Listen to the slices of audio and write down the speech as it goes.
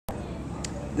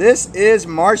This is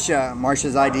Marsha.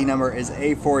 Marsha's ID number is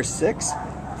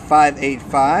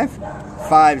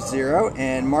A4658550,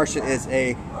 and Marsha is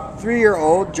a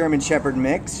 3-year-old German Shepherd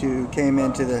mix who came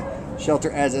into the shelter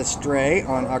as a stray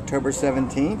on October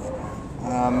 17th.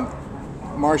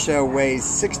 Marsha weighs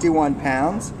 61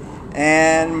 pounds,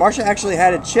 and Marsha actually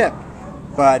had a chip,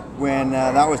 but when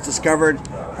that was discovered,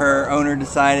 her owner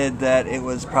decided that it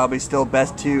was probably still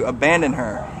best to abandon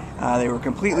her. They were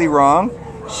completely wrong.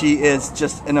 She is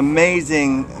just an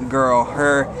amazing girl.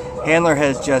 Her handler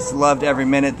has just loved every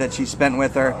minute that she spent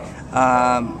with her.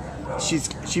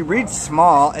 She reads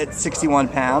small at 61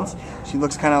 pounds. She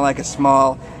looks kind of like a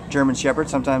small German Shepherd.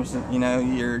 Sometimes, you know,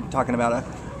 you're talking about a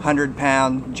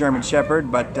 100-pound German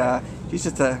Shepherd, but she's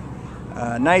just a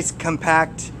nice,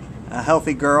 compact,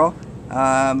 healthy girl.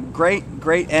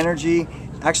 Great energy.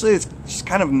 Actually, she's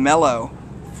kind of mellow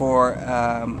for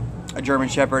a German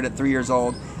Shepherd at 3 years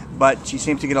old, but she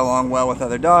seems to get along well with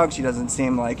other dogs. She doesn't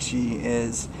seem like she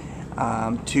is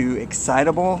too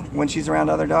excitable when she's around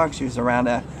other dogs. She was around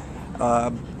a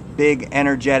big,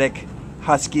 energetic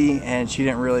husky, and she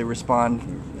didn't really respond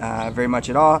very much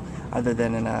at all, other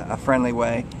than in a friendly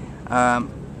way.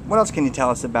 What else can you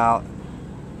tell us about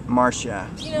Marsha?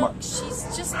 You know, she's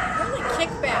just really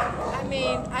kickback. I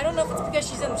mean, I don't know if it's because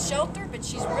she's in the shelter, but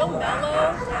she's real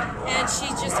mellow, and she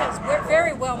just has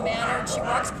very well mannered. She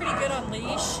walks pretty good on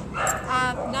leash,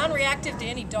 non-reactive to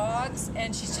any dogs,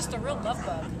 and she's just a real love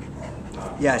bug.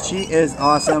 Yeah, she is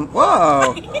awesome.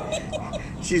 Whoa!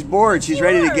 She's bored. She's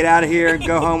ready to get out of here,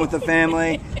 go home with the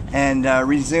family, and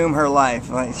resume her life.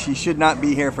 Like, she should not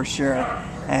be here for sure,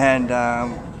 and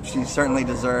she certainly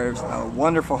deserves a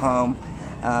wonderful home.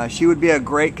 She would be a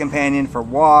great companion for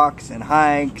walks and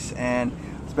hikes and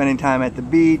spending time at the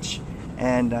beach,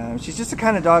 and she's just the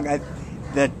kind of dog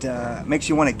that makes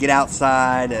you want to get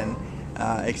outside and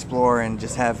explore and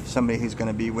just have somebody who's going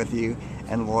to be with you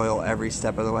and loyal every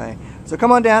step of the way. So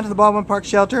come on down to the Baldwin Park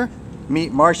shelter,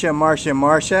 meet Marsha,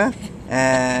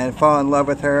 and fall in love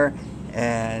with her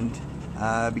and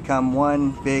become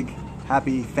one big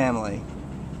happy family.